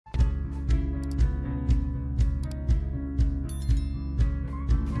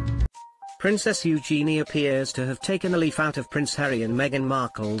Princess Eugenie appears to have taken a leaf out of Prince Harry and Meghan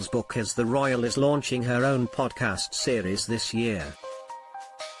Markle's book as the royal is launching her own podcast series this year.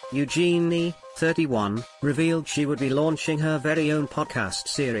 Eugenie, 31, revealed she would be launching her very own podcast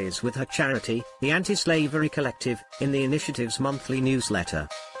series with her charity, the Anti-Slavery Collective, in the initiative's monthly newsletter.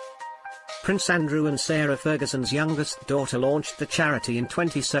 Prince Andrew and Sarah Ferguson's youngest daughter launched the charity in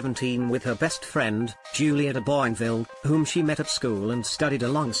 2017 with her best friend, Julia de Boinville, whom she met at school and studied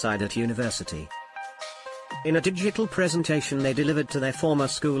alongside at university. In a digital presentation they delivered to their former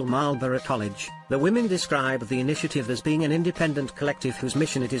school Marlborough College, the women describe the initiative as being an independent collective whose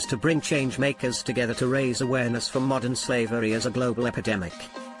mission it is to bring change makers together to raise awareness for modern slavery as a global epidemic.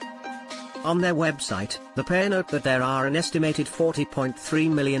 On their website, the pair note that there are an estimated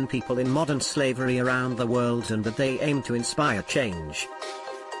 40.3 million people in modern slavery around the world and that they aim to inspire change.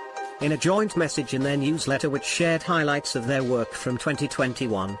 In a joint message in their newsletter which shared highlights of their work from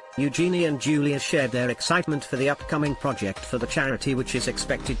 2021, Eugenie and Julia shared their excitement for the upcoming project for the charity, which is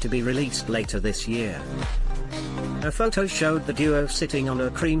expected to be released later this year. A photo showed the duo sitting on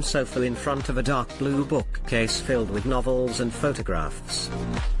a cream sofa in front of a dark blue bookcase filled with novels and photographs.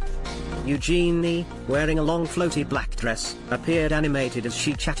 Eugenie, wearing a long floaty black dress, appeared animated as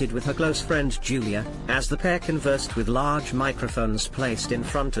she chatted with her close friend Julia, as the pair conversed with large microphones placed in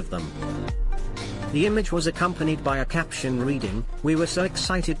front of them. The image was accompanied by a caption reading, "We were so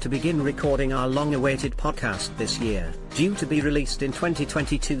excited to begin recording our long-awaited podcast this year, due to be released in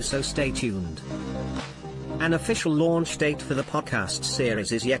 2022, so stay tuned." An official launch date for the podcast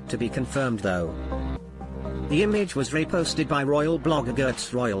series is yet to be confirmed though. The image was reposted by royal blogger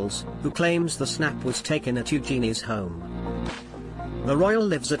Gertz Royals, who claims the snap was taken at Eugenie's home. The royal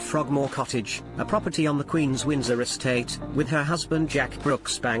lives at Frogmore Cottage, a property on the Queen's Windsor estate, with her husband Jack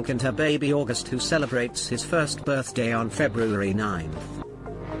Brooksbank and her baby August, who celebrates his first birthday on February 9th.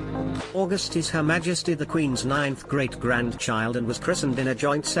 August is Her Majesty the Queen's 9th great-grandchild and was christened in a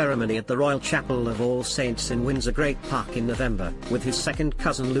joint ceremony at the Royal Chapel of All Saints in Windsor Great Park in November, with his second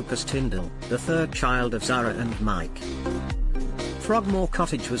cousin Lucas Tyndall, the third child of Zara and Mike. Frogmore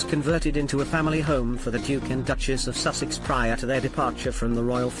Cottage was converted into a family home for the Duke and Duchess of Sussex prior to their departure from the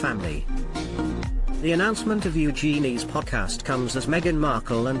royal family. The announcement of Eugenie's podcast comes as Meghan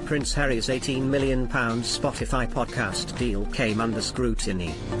Markle and Prince Harry's £18 million Spotify podcast deal came under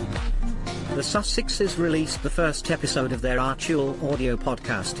scrutiny. The Sussexes released the first episode of their Archul audio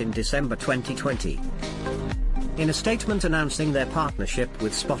podcast in December 2020. In a statement announcing their partnership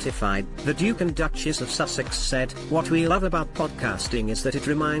with Spotify, the Duke and Duchess of Sussex said, "What we love about podcasting is that it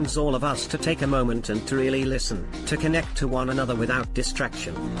reminds all of us to take a moment and to really listen, to connect to one another without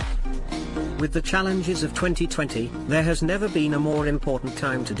distraction. With the challenges of 2020, there has never been a more important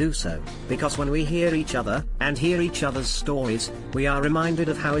time to do so, because when we hear each other, and hear each other's stories, we are reminded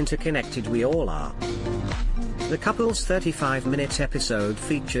of how interconnected we all are." The couple's 35-minute episode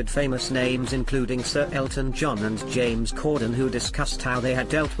featured famous names including Sir Elton John and James Corden, who discussed how they had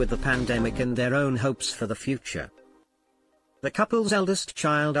dealt with the pandemic and their own hopes for the future. The couple's eldest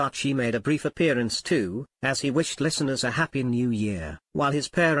child Archie made a brief appearance too, as he wished listeners a happy new year, while his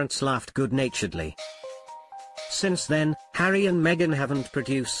parents laughed good-naturedly. Since then, Harry and Meghan haven't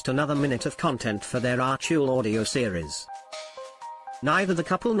produced another minute of content for their Archul audio series. Neither the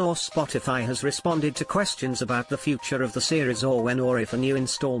couple nor Spotify has responded to questions about the future of the series or when or if a new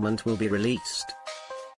installment will be released.